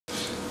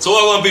So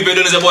what I want people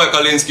doing is your boy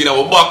KOLINSKI.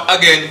 Now we're back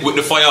again with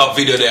the fire up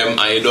video them.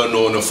 And you don't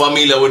know, no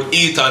familiar with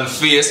Etan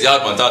face.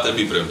 Yaadman, talk to the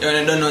people them. You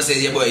don't know,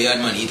 says your boy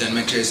Yaadman Etan.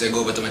 Make sure you go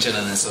over to my channel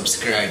and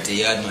subscribe to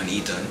Yaadman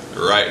Etan.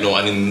 Right now,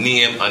 and the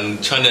name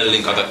and channel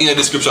link are in the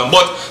description.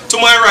 But to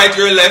my right,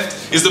 your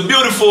left is the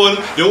beautiful,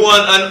 the one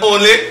and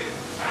only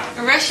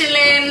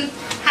Rochielin.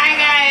 Hi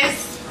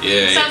guys.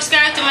 Yeah.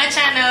 Subscribe to my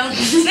channel.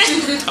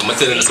 I'm gonna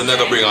tell you this, I'm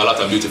gonna bring a lot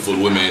of beautiful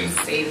women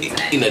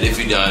in the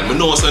video. And I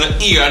know so I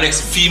hear our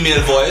next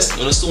female voice.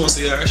 You know, soon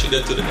see her, she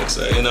dead to the next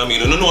side. You know what I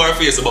mean? I don't know her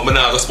face, but I'm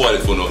not gonna spoil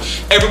it for now.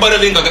 Everybody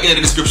link in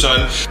the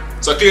description.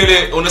 So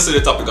clearly, I want to see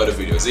the topic of the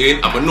video. See,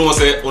 I'm gonna know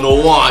say I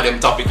don't want them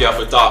topic you have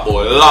to talk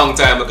about a long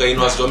time because you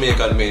know as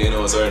Jamaican men, you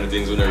know certain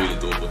things we don't really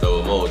do put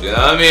our mouth. You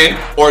know what I mean?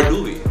 Or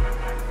do we?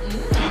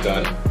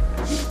 Etan.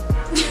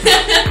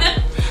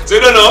 So you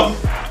don't know?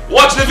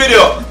 Watch the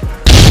video.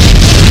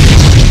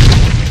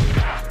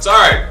 So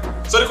alright,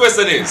 so the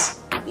question is,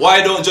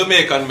 why don't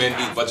Jamaican men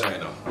eat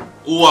vagina?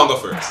 Who want to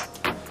go first?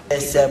 Don't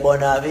ask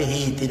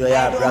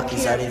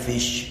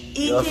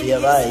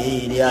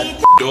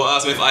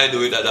me if I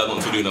do it, that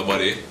not to do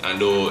nobody. And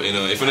though, you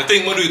know, if you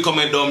think what do you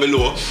comment down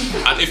below.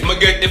 And if I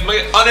get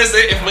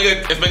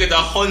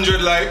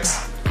 100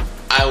 likes,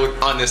 I would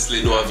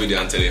honestly do a video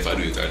and tell you if I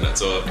do it or not.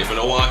 So if you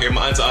don't want to hear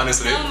my answer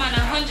honestly. No man,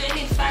 100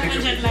 need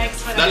 500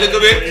 likes for that. That little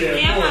bit?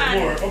 Yeah,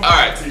 man.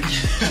 Alright.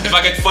 If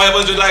I get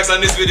 500 likes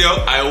on this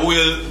video, I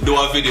will do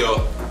a video.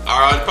 Or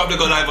I'll probably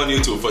go live on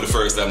YouTube for the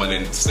first time and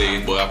then say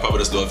it, but I'll probably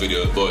just do a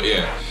video. But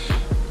yeah.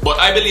 But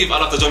I believe a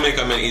lot of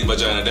Jamaican men eat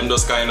vagina. Them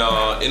just kind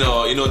of, you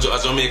know,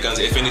 as Jamaicans,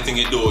 if anything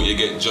you do, you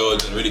get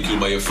judged and ridiculed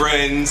by your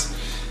friends.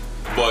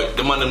 But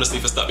the man them just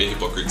need to stop being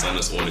hypocrites and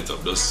just own it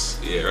up. Just,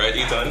 yeah, right,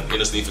 Etan? You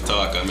just need to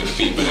talk and make the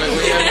people.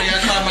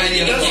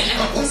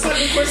 What's that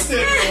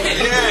question?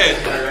 Yeah.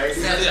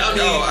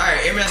 No,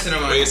 alright,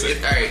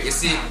 alright, you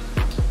see,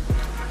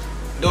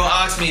 don't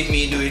ask me if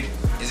me do it,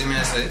 is it me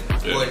I say?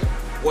 Yeah. But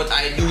what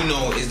I do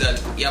know is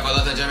that you have a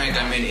lot of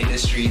Jamaican men in the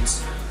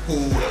streets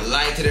who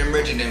lie to them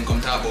brethren, them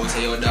come talk about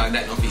say, yo dog,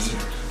 that not fi eat.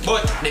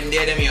 But them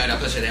there, them here, that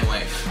pleasure them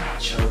wife.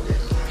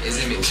 Is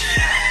it me?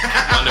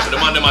 The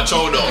man them a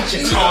chow down.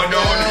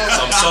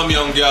 Some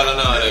young girl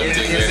and all them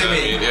things.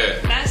 Yeah.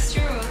 That's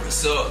true.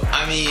 So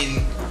I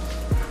mean,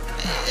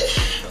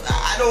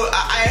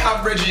 I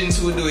have brethren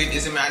who do it.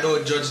 Is it me? I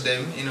don't judge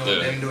them. You know,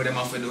 them do them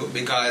have to do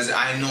because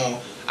I know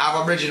I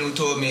have a brethren who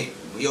told me,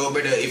 yo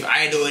brother, if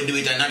I don't do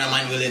it, another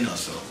man will know.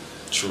 So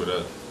true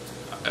that.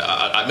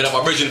 I mean, I have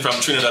a virgin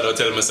from Trinidad that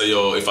tell me say,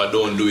 yo, if I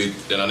don't do it,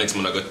 then the next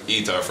man I got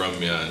eat her from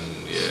me and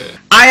yeah.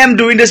 I am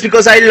doing this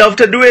because I love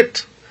to do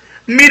it.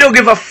 Me don't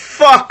give a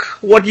fuck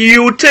what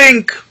you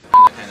think.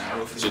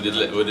 So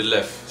with the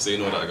left, so you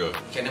know that girl.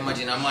 Can you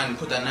imagine a man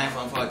put a knife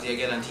on 40 a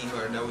girl and teeth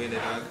her that way the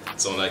dog?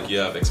 Sound like you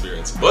have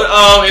experience. But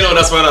you know,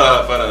 that's for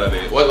another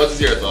day. What is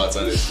your thoughts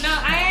on this? No,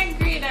 I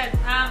agree that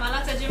a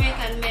lot of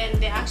Jamaican men,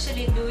 they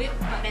actually do it,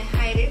 but they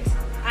hide it.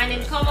 And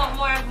it come up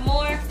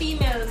more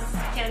females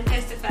can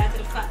testify to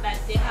the fact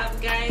that they have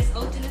guys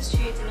out in the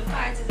street in the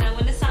parties, and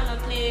when the song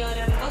play out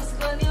and what's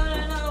going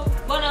on, no,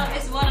 one of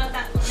this, one of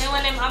that. Then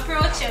when them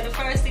approach you, the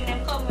first thing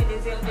them come with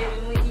is your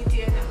baby, we eat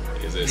you.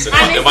 Is it? So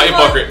they're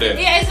hypocrite then?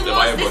 Yeah, it's the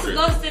most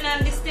disgusting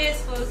and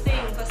distasteful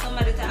thing for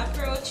somebody to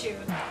approach you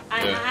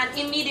and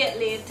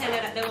immediately tell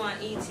you that they want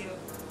to eat you.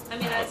 I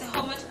mean, I say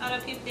how much other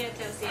people there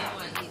tell you they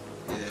want to eat.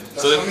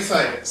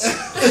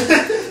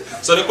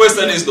 So the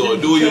question is though,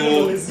 do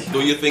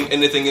you think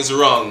anything is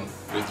wrong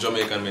with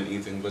Jamaican men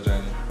eating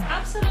vagina?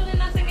 Absolutely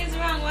nothing is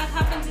wrong. What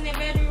happens in the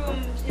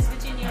bedroom is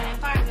between you and your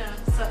partner.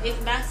 So if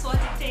that's what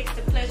it takes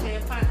to pleasure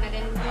your partner,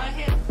 then go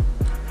ahead.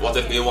 What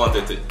if they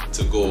wanted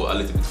to go a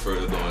little bit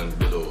further down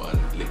below and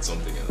lick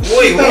something else?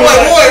 Wait,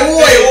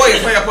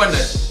 fire upon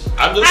that.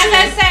 I'm just saying. As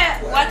I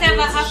said,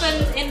 whatever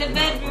happens in the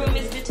bedroom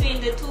is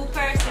between the two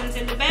persons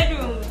in the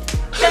bedroom.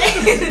 So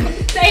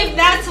if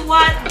that's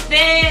what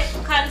they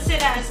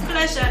consider as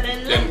pleasure,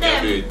 then let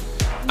them. You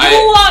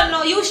won't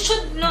know. You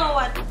should know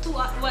what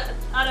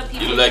other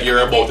people. You look like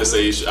you're about to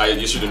say you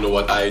shouldn't know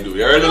what I do.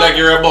 You look like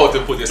you're about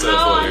to put yourself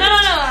out here. No,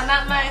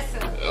 not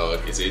myself. Oh,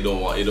 okay, so you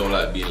don't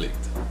like being licked.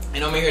 You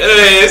know me hear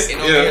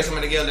some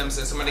of the girls them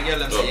say,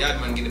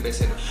 Yaadman give the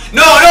best head.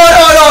 No,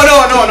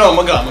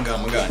 my God.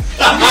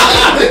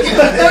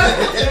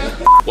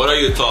 What are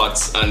your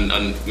thoughts on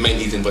men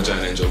eating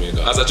vagina in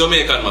Jamaica? As a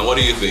Jamaican man, what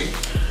do you think?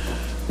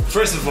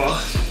 First of all,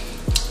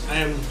 I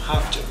am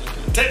half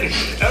Jamaican,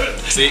 technically.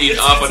 So you eat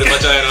half of the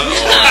vagina? Oh,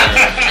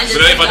 so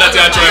then for that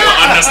you are trying to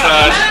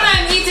understand.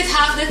 I eat it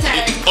half the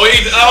time. Oh,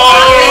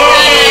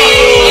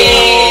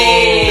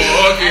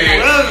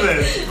 okay.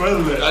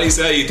 Well then. At least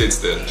I eat it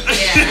still.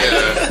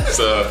 Yeah.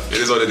 So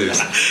it is what it is.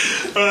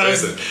 I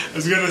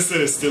was gonna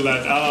say still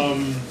that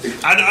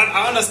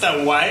I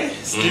understand why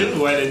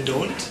why they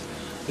don't.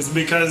 It's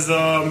because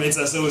it's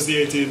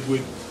associated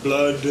with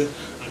blood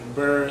and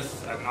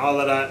birth and all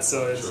of that,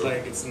 so it's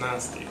like it's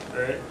nasty,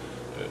 right?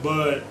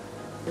 But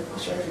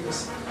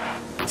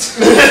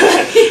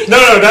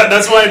no,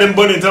 that's why them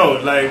burn it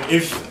out. Like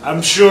if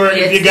I'm sure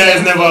if you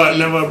guys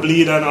never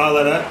bleed and all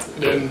of that,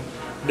 then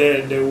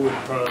they would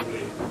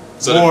probably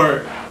So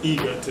more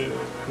eager to,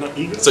 not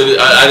eager. So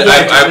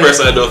I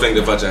personally don't think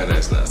the vagina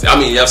is nasty. I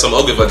mean, you have some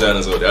ugly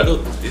vaginas out there. Do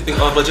you think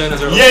all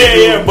vaginas are ugly?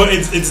 Yeah, but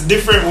it's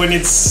different when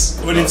it's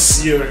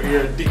your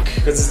dick,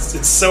 because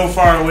it's so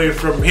far away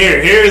from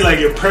here. Here is like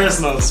your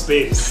personal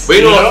space. But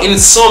you know, in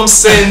some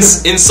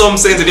sense,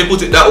 if they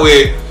put it that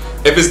way,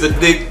 if it's the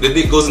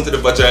dick goes into the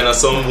vagina.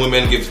 Some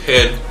women give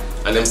head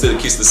and them still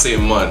kiss the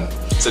same man.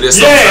 So there's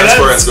some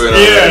transference going on.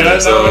 Yeah,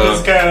 that's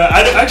kind of.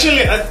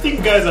 I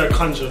think guys are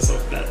conscious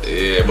of that.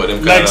 Yeah, but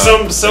them like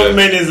some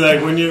men is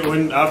like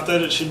when after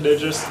the shit they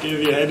just give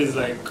you head is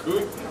like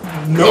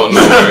no.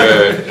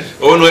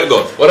 Oh no, it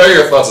go. What are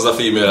your thoughts as a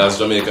female, as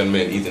Jamaican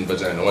men eating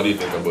vagina? What do you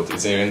think about it?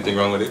 Is there anything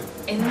wrong with it?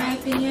 In my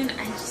opinion,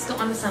 I just don't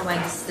understand why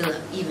this is still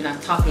even a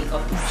topic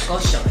of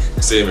discussion.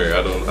 Same here.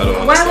 I don't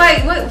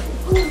understand. Why?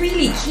 Who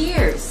really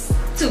cares?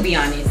 To be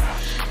honest.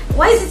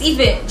 Why is it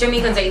even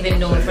Jamaicans are even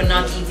known for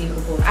not eating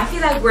pum pum? I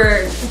feel like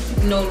we're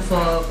known for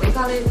what do you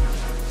call it?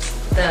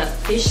 The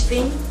fish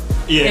thing.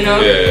 Yeah. You know?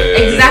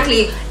 Yeah.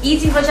 Exactly.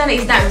 Eating vagina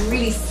is that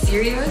really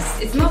serious?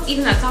 It's not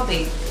even a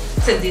topic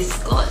to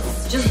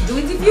discuss. Just do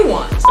it if you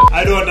want.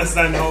 I don't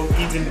understand how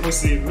eating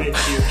pussy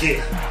makes you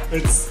gay.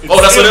 It's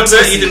that's what I'm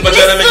saying? Eating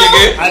vagina make you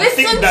gay? I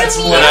think that's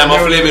what and I'm a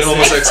flaming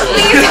homosexual.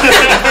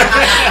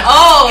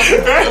 Oh.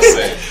 I'm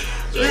saying.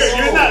 You're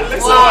not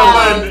listening,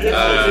 Wow. man.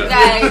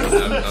 Guys.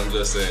 I'm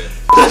just saying.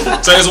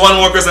 So there's one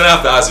more question I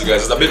have to ask you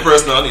guys. It's a bit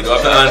personal, you don't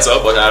have to answer,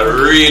 but I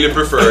really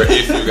prefer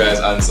if you guys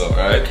answer,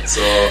 alright?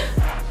 So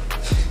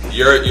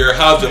you're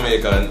half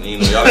Jamaican, you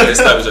know, you have to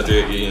establish that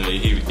you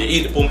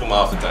eat the pum pum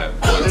half the time.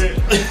 But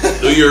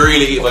do you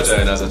really eat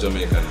vagina as a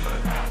Jamaican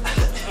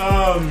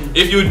man?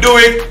 If you do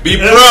it, be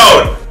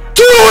proud!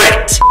 Do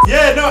it!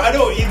 Yeah, no, I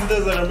don't eat it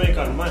as a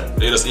Jamaican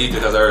man. You just eat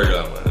it as a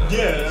regular man.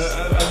 Yeah,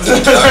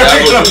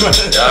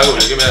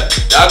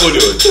 I'll go do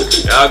it.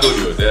 Yeah, go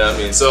do it. You know what I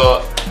mean?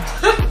 So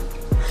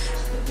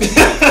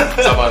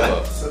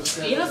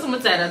You know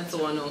someone said that to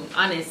one,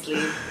 honestly.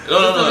 No.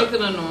 I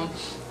couldn't know.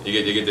 You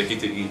get the kid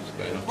to eat.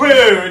 You know?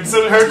 Wait.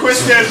 So her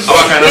question.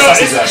 What kind of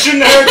sausage is that?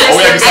 Shouldn't her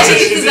question?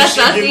 Is that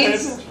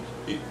sausage?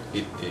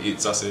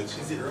 Eat sausage.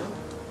 Is it wrong?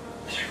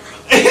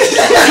 The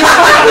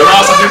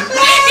raw sausage.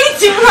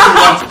 It's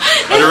wrong.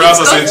 The raw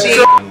sausage.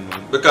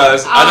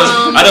 Because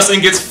I just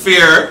think it's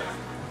fair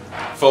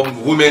for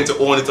women to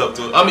own it up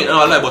too. I mean,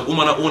 I like, but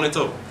women own it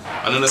up.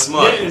 And then it's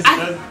smart.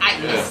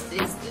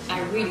 I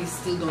really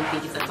still don't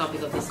think it's a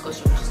topic of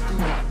discussion. Just do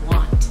what you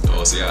want.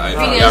 Oh, see, I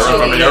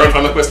run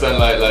from the question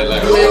like.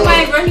 Who am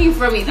I running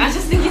from it? I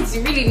just think it's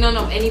really none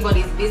of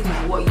anybody's business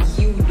what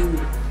you do,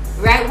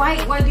 right?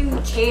 Why do you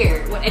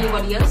care what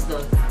anybody else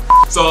does?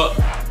 So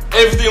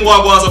everything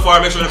what goes so far,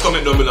 make sure you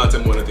comment down below and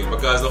tell me what you think,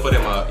 because none of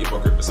them are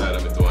hypocrite beside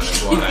them too, and them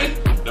go like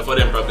none of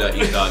them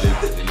probably eat all the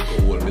little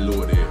hole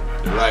below the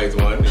right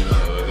one, you know.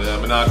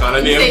 I'm not kind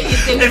of name.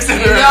 But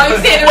move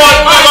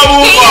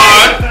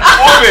on.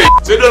 Okay.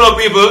 So you don't know,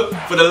 people,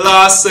 for the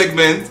last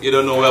segment, you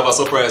don't know, we have a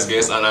surprise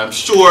guest, and I'm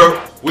sure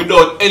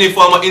without any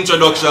form of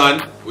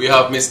introduction, we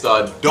have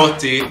Mr.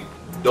 Dutty,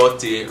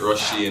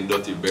 Rochielin,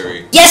 Dutty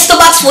Berry. Yes, to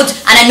Boxfoot,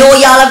 and I know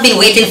y'all have been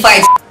waiting for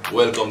it.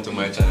 Welcome to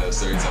my channel,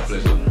 sir. It's a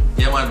pleasure.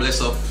 Yeah, man,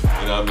 bless up.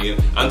 You know what I mean?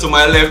 And to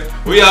my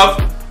left, we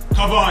have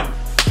KAVAUGN.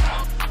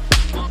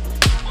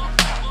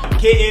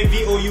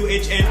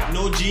 KAVOUGN,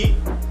 no G.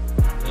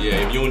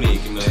 Yeah,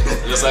 unique, you know.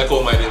 Just like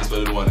how my name is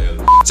spelled with one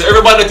L. So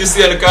everybody that you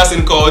see on the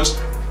casting couch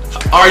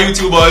are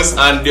YouTubers,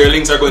 and their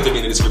links are going to be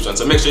in the description.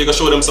 So make sure you go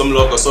show them some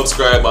love, go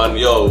subscribe, and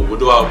yo, we'll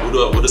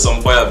do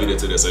some fire video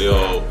today. So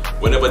yo,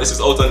 whenever this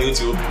is out on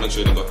YouTube, make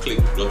sure you go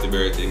click Dutty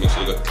Berry thing, make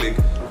sure you go click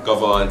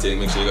KAVAUGN thing,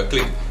 make sure you go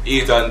click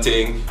Etan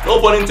thing. No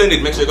pun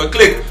intended, make sure you go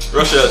click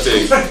Rochielin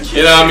thing.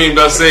 You know what I mean?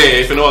 But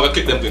say, if you know how to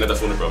click them thing, that's a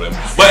phone problem.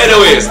 But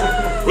anyways,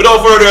 without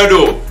further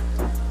ado,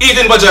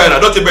 eating vagina,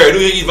 Dutty Berry, do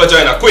you eat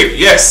vagina? Quick,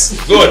 yes,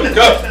 good,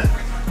 go.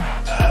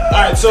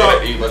 Alright, so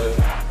alright,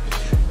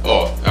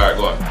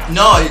 go on.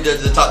 No,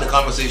 the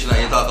conversation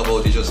that you talk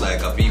about is just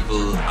like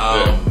people.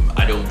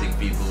 I don't think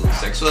people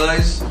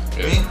sexualize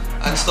me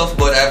and stuff,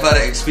 but I've had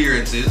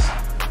experiences.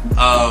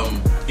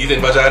 Eating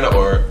vagina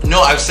or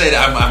no? I've said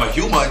I'm a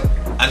human,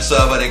 and so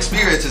I've had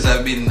experiences.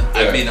 I've been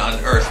on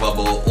Earth for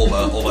about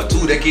over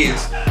 2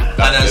 decades,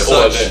 and as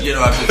such, you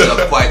know, I've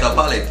developed quite a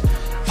palate,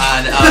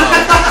 and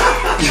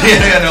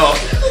you know.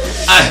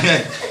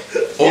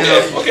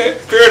 Okay,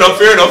 fair enough.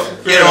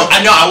 You know,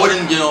 I know I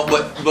wouldn't, you know,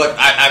 but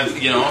I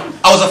you know,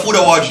 I was a food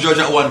awards judge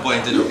at one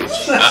point, you know.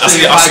 I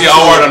see an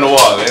award on the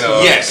wall, you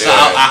know. Yes, yeah.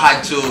 I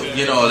had to,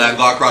 you know, like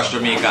go across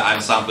Jamaica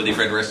and sample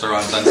different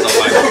restaurants and stuff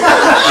like that.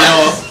 You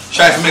know,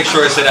 try to make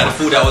sure I said that the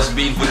food that was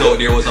being put out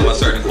there was of a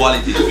certain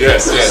quality.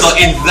 Yes. So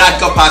in that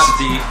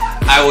capacity,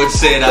 I would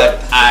say that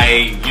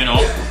you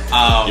know,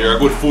 you're a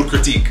good food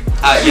critique.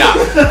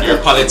 Yeah. Your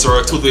palates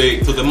are to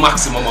the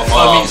maximum of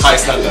high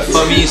standards.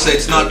 For me, so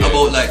it's not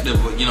about like the,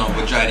 you know,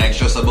 vagina. It's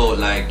just about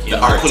like, you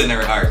know,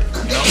 culinary art.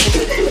 You know.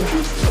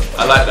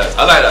 I like that.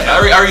 I like that.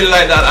 I really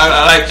like that.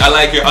 I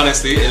like your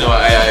honesty. You know,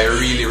 I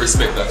really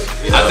respect that.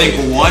 You know I think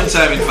one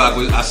time, in fact,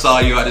 I saw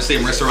you at the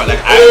same restaurant. Like,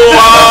 oh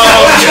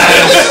wow!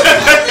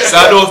 Yes. So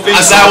I don't think.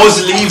 As I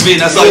was leaving,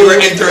 I saw you were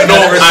entering. No,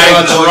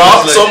 I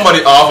dropped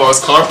somebody off. I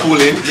was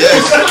carpooling.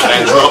 Yes. And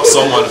I dropped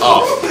someone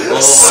off. Oh.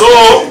 So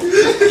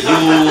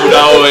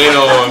you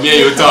know, me and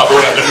you talk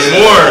about that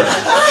more.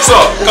 So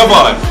come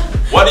on.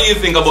 What do you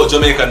think about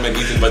Jamaican men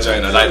eating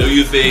vagina? Like, do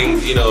you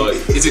think, you know,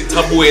 is it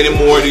taboo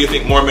anymore? Do you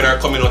think more men are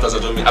coming out as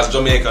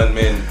Jamaican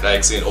men,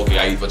 like saying, okay,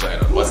 I eat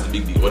vagina? What's the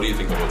big deal? What do you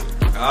think about it?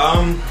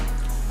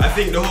 I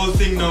think the whole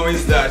thing now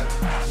is that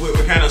we're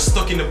kind of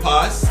stuck in the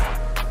past,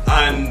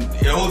 and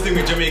the whole thing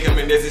with Jamaican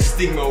men, there's this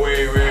stigma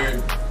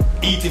where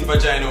eating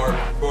vagina or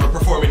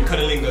performing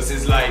cunnilingus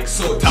is like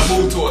so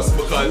taboo to us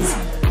because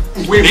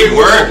we're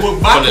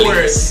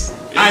backwards. Yes.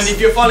 And if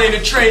you're following the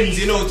trends,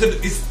 you know,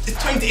 it's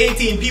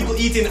 2018, people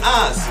eating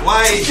ass.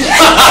 Why?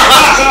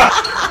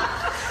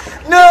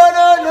 No,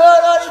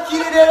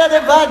 the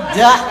bad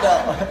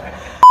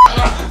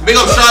big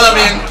up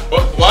Charlemagne.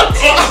 What?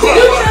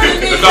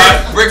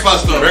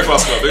 Breakfast Club.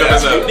 Breakfast Club. Big up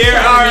yourself. There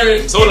are.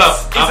 It's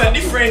a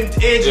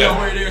different age now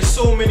where there's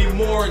so many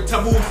more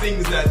taboo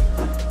things that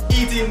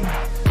eating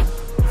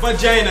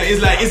vagina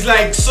is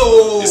like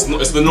so.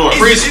 It's the norm.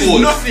 It's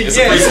nothing.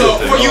 So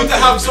for you to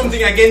have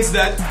something against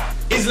that.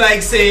 It's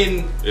like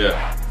saying, you're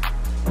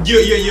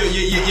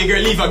gonna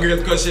leave a girl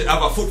because she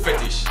have a foot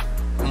fetish.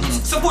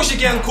 Suppose she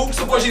can cook,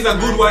 suppose she's a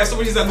good wife,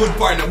 suppose she's a good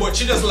partner, but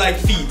she just like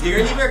feet. You're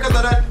gonna leave her because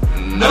of that?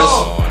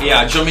 No.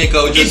 Yeah,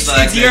 Jamaica would just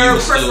it's your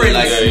preference.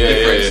 Like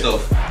different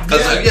stuff.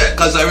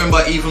 Because I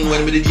remember even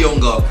when we did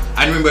younger,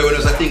 I remember when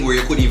there was a thing where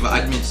you couldn't even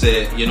admit,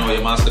 say, you know,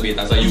 you masturbate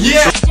as a youth.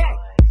 Yeah.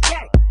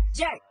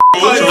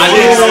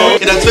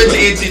 And in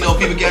 2018, you know,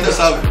 people can just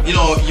have, you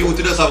know, you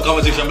to just have a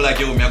conversation, be like,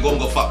 yo, me I go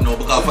fuck now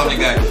because family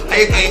guy.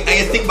 I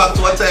think back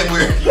to a time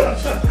where.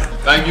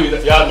 Thank you,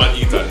 Yaadman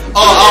Etan.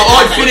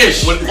 Oh,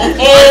 finish.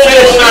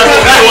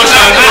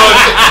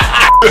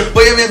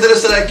 But yeah, man, they're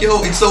like,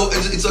 yo, it's so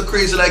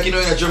crazy, like, you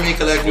know, in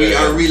Jamaica, like, we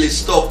are really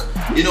stuck.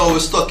 You know, we're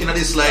stuck in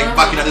this, like,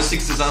 back in the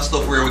 60s and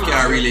stuff where we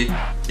can't really,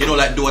 you know,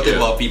 like, do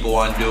whatever people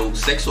want to do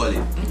sexually.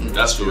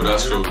 That's true.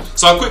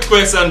 So a quick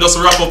question, just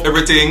to wrap up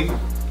everything.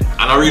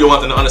 And I really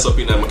want an honest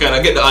opinion. I kind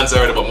of get the answer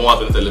already, but I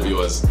want to tell the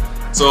viewers.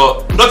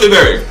 So, Dutty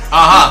Berry.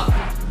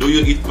 Do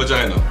you eat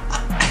vagina?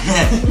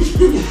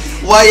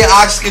 Why are you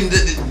asking?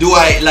 Do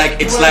I like?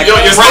 It's like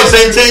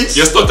present tense.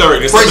 You're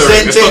stuttering.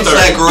 Present tense,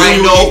 like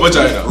right now,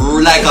 vagina.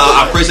 Like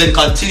a present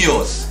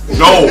continuous.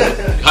 No.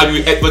 Have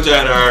you ate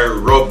vagina or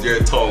rubbed your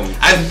tongue?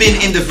 I've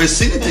been in the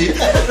vicinity.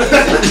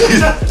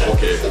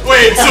 Okay.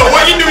 Wait, so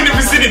what are you doing in the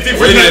vicinity?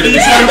 Are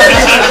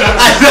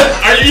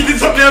you eating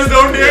something else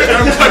down there?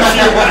 I'm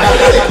confused.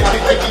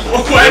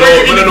 Why are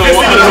you eating I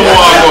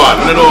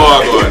don't know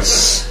what I'm going.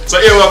 So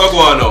here we're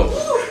going now.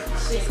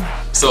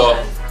 So,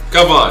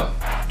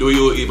 KAVAUGN, do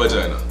you eat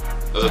vagina?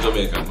 As a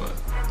Jamaican man.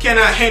 Can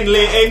a hen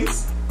lay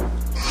eggs?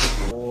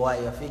 Why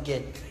you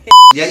forget?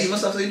 Yeah, eat my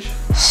sausage.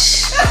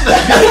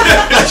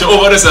 So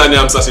over the side,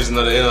 I'm sausage, you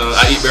know,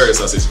 I eat berry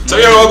sausage. So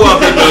here we go,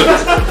 people.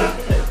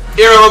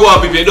 You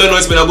don't know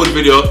it's been a good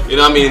video, you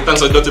know what I mean?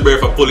 Thanks to Dutty Berry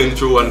for pulling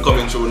through and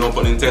coming through, no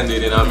pun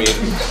intended, you know what I mean?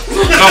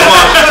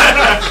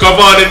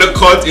 KAVAUGN in the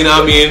cut, you know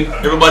what I mean?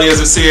 Everybody has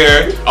a see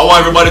here. I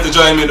want everybody to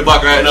join me in the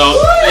back right now.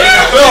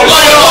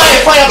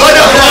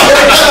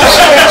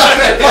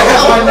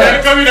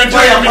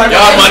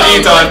 Yaadman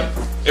Etan.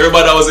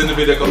 Everybody that was in the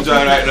video, come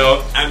join right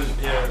now. And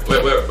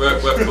where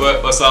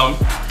Sam?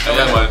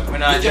 Yeah, man.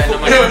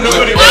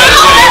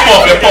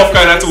 Puff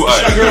kind of too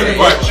high.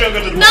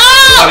 No!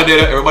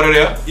 Everybody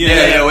there?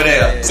 Yeah, we're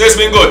there. So it's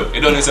been good.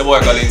 You don't need to boy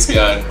KOLINSKI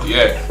and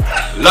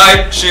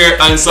like, share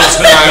and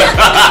subscribe.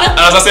 And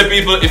as I said,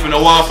 people, if you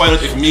don't want to find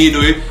out if me do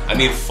it, I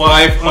need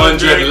 500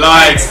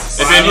 likes.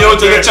 If you're new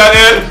to the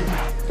channel,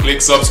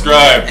 click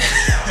subscribe.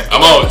 I'm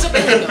out.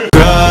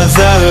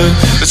 Brother,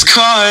 it's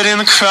caught in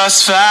the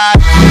crossfire.